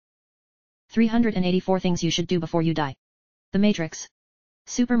384 Things You Should Do Before You Die. The Matrix.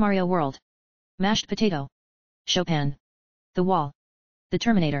 Super Mario World. Mashed Potato. Chopin. The Wall. The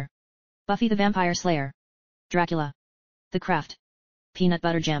Terminator. Buffy the Vampire Slayer. Dracula. The Craft. Peanut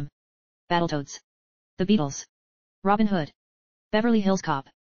Butter Jam. Battletoads. The Beatles. Robin Hood. Beverly Hills Cop.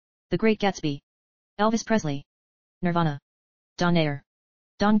 The Great Gatsby. Elvis Presley. Nirvana. Don Ayer.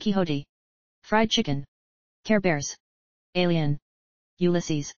 Don Quixote. Fried Chicken. Care Bears. Alien.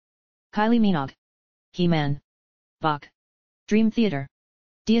 Ulysses. Kylie Minogue. He-Man. Bach. Dream Theater.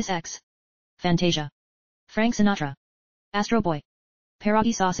 Deus Ex. Fantasia. Frank Sinatra. Astro Boy.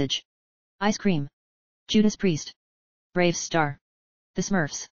 Pierogi Sausage. Ice Cream. Judas Priest. Brave Star. The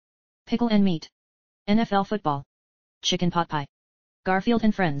Smurfs. Pickle and Meat. NFL Football. Chicken Pot Pie. Garfield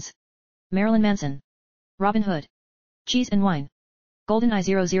and Friends. Marilyn Manson. Robin Hood. Cheese and Wine.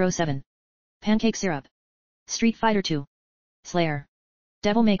 GoldenEye 007. Pancake Syrup. Street Fighter 2. Slayer.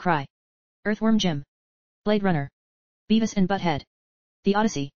 Devil May Cry. Earthworm Jim. Blade Runner. Beavis and Butthead. The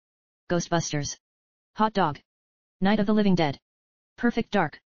Odyssey. Ghostbusters. Hot Dog. Night of the Living Dead. Perfect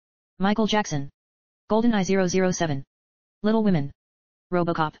Dark. Michael Jackson. GoldenEye 007. Little Women.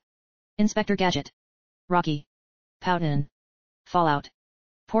 RoboCop. Inspector Gadget. Rocky. Powhatan. Fallout.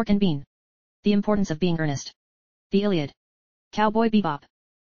 Pork and Bean. The Importance of Being Earnest. The Iliad. Cowboy Bebop.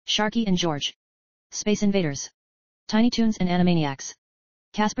 Sharky and George. Space Invaders. Tiny Toons and Animaniacs.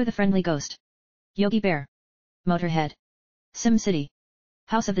 Casper the Friendly Ghost. Yogi Bear. Motorhead. Sim City.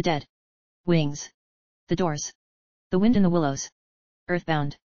 House of the Dead. Wings. The Doors. The Wind in the Willows.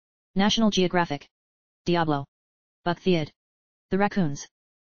 Earthbound. National Geographic. Diablo. Buck Theod. The Raccoons.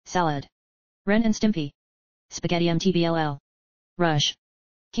 Salad. Ren and Stimpy. Spaghetti MTBLL. Rush.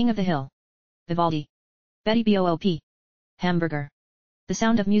 King of the Hill. Vivaldi. Betty Boop. Hamburger. The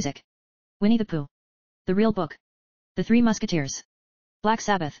Sound of Music. Winnie the Pooh. The Real Book. The Three Musketeers. Black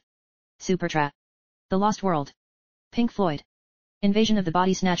Sabbath. Supertramp. The Lost World. Pink Floyd. Invasion of the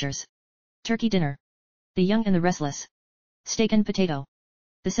Body Snatchers. Turkey Dinner. The Young and the Restless. Steak and Potato.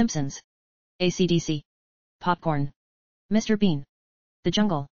 The Simpsons. AC/DC. Popcorn. Mr. Bean. The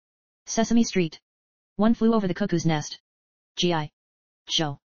Jungle. Sesame Street. One Flew Over the Cuckoo's Nest. G.I.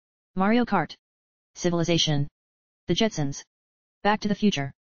 Joe. Mario Kart. Civilization. The Jetsons. Back to the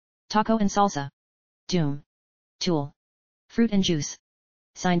Future. Taco and Salsa. Doom. Tool. Fruit and Juice.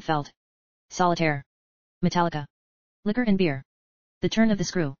 Seinfeld. Solitaire. Metallica. Liquor and Beer. The Turn of the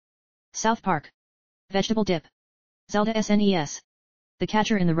Screw. South Park. Vegetable Dip. Zelda SNES. The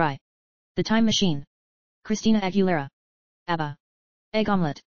Catcher in the Rye. The Time Machine. Christina Aguilera. ABBA. Egg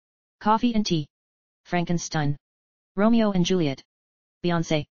Omelette. Coffee and Tea. Frankenstein. Romeo and Juliet.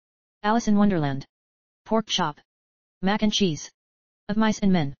 Beyoncé. Alice in Wonderland. Pork Chop. Mac and Cheese. Of Mice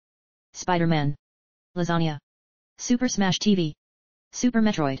and Men. Spider-Man. Lasagna. Super Smash TV. Super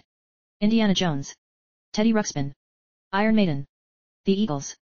Metroid. Indiana Jones. Teddy Ruxpin. Iron Maiden. The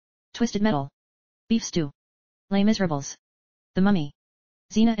Eagles. Twisted Metal. Beef Stew. Les Miserables. The Mummy.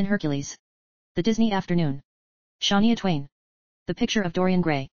 Xena and Hercules. The Disney Afternoon. Shania Twain. The Picture of Dorian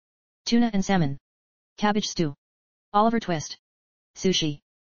Gray. Tuna and Salmon. Cabbage Stew. Oliver Twist. Sushi.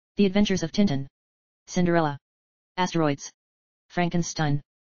 The Adventures of Tintin. Cinderella. Asteroids. Frankenstein.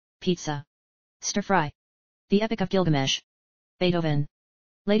 Pizza. Stir Fry. The Epic of Gilgamesh. Beethoven.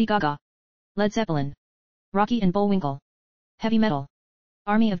 Lady Gaga. Led Zeppelin. Rocky and Bullwinkle. Heavy Metal.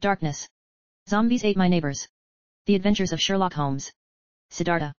 Army of Darkness. Zombies Ate My Neighbors. The Adventures of Sherlock Holmes.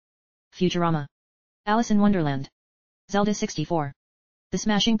 Siddhartha. Futurama. Alice in Wonderland. Zelda 64. The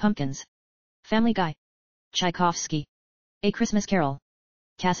Smashing Pumpkins. Family Guy. Tchaikovsky. A Christmas Carol.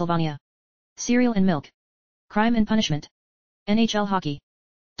 Castlevania. Cereal and Milk. Crime and Punishment. NHL Hockey.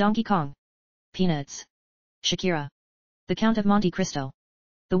 Donkey Kong. Peanuts. Shakira. The Count of Monte Cristo.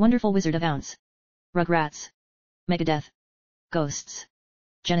 The Wonderful Wizard of Oz. Rugrats. Megadeth. Ghosts.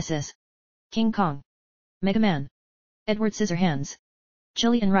 Genesis. King Kong. Mega Man. Edward Scissorhands.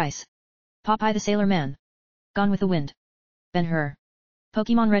 Chili and Rice. Popeye the Sailor Man. Gone with the Wind. Ben-Hur.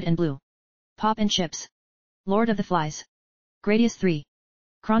 Pokemon Red and Blue. Pop and Chips. Lord of the Flies. Gradius 3.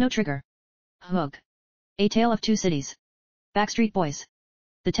 Chrono Trigger. Hook. A Tale of Two Cities. Backstreet Boys.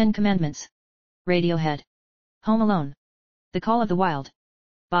 The Ten Commandments. Radiohead. Home Alone. The Call of the Wild.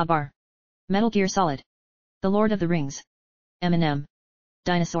 Babar. Metal Gear Solid. The Lord of the Rings. Eminem.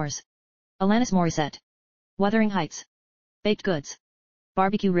 Dinosaurs. Alanis Morissette. Wuthering Heights. Baked Goods.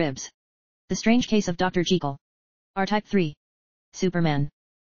 Barbecue Ribs. The Strange Case of Dr. Jekyll. R-Type 3. Superman.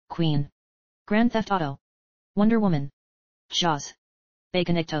 Queen. Grand Theft Auto. Wonder Woman. Jaws.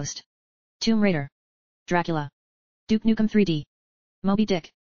 Bacon Egg Toast. Tomb Raider. Dracula. Duke Nukem 3D. Moby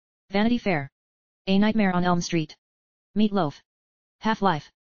Dick. Vanity Fair. A Nightmare on Elm Street. Meat Loaf.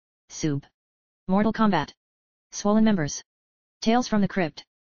 Half-Life. Soup. Mortal Kombat. Swollen Members. Tales from the Crypt.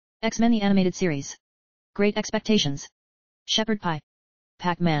 X-Men the Animated Series. Great Expectations. Shepherd Pie.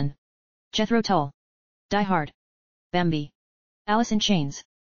 Pac-Man. Jethro Tull. Die Hard. Bambi. Alice in Chains.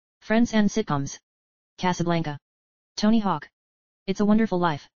 Friends and Sitcoms. Casablanca. Tony Hawk. It's a Wonderful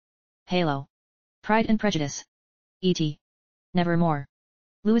Life. Halo. Pride and Prejudice. E.T. Nevermore.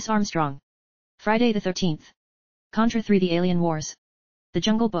 Louis Armstrong. Friday the 13th. Contra 3 The Alien Wars. The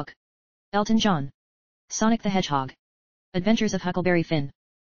Jungle Book. Elton John. Sonic the Hedgehog. Adventures of Huckleberry Finn.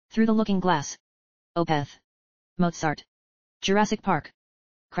 Through the Looking Glass. Opeth. Mozart. Jurassic Park.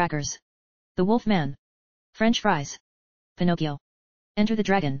 Crackers. The Wolf Man. French Fries. Pinocchio. Enter the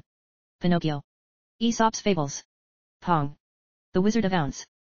Dragon. Pinocchio. Aesop's Fables. Pong. The Wizard of Ounce.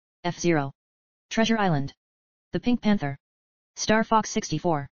 F-Zero. Treasure Island. The Pink Panther. Star Fox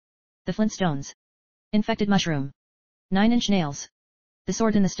 64. The Flintstones. Infected Mushroom. 9 Inch Nails. The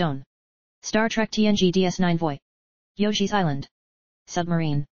Sword in the Stone. Star Trek TNG DS9 Voy. Yoshi's Island.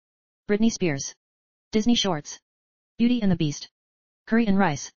 Submarine. Britney Spears. Disney Shorts. Beauty and the Beast. Curry and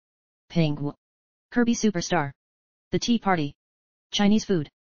Rice. Pingu. Kirby Superstar. The Tea Party. Chinese Food.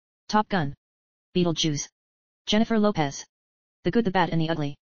 Top Gun. Beetlejuice. Jennifer Lopez. The Good, the Bad and the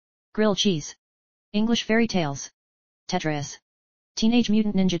Ugly. Grilled Cheese. English Fairy Tales. Tetris. Teenage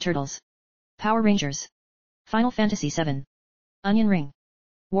Mutant Ninja Turtles. Power Rangers. Final Fantasy VII. Onion Ring.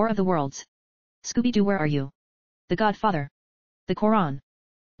 War of the Worlds. Scooby-Doo Where Are You? The Godfather. The Quran.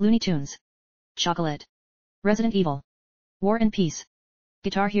 Looney Tunes. Chocolate. Resident Evil. War and Peace.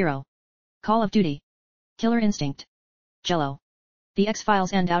 Guitar Hero. Call of Duty. Killer Instinct. Jello. The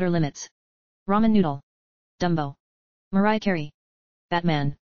X-Files and Outer Limits. Ramen Noodle. Dumbo. Mariah Carey.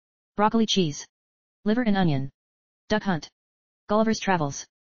 Batman. Broccoli Cheese. Liver and Onion. Duck Hunt. Gulliver's Travels.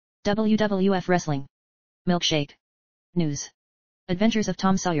 WWF Wrestling. Milkshake. News. Adventures of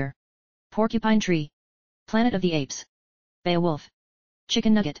Tom Sawyer. Porcupine Tree. Planet of the Apes. Beowulf.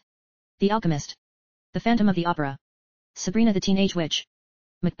 Chicken Nugget. The Alchemist. The Phantom of the Opera. Sabrina the Teenage Witch.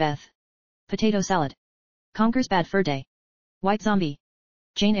 Macbeth. Potato Salad. Conker's Bad Fur Day. White Zombie.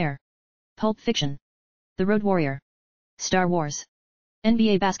 Jane Eyre. Pulp Fiction. The Road Warrior. Star Wars.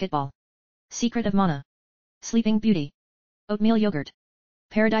 NBA Basketball. Secret of Mana. Sleeping Beauty. Oatmeal Yogurt.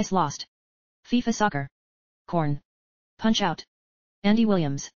 Paradise Lost. FIFA Soccer. Corn. Punch Out. Andy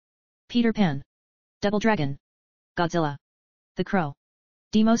Williams. Peter Pan. Double Dragon. Godzilla. The Crow.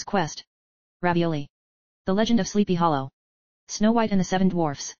 Demo's Quest. Ravioli. The Legend of Sleepy Hollow. Snow White and the Seven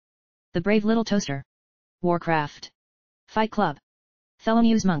Dwarfs. The Brave Little Toaster. Warcraft. Fight Club.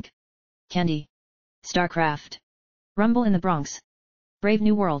 Thelonious Monk. Candy. StarCraft. Rumble in the Bronx. Brave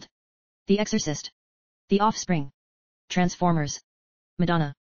New World. The Exorcist. The Offspring. Transformers.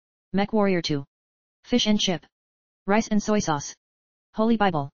 Madonna. Mech Warrior 2. Fish and Chip. Rice and Soy Sauce. Holy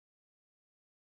Bible.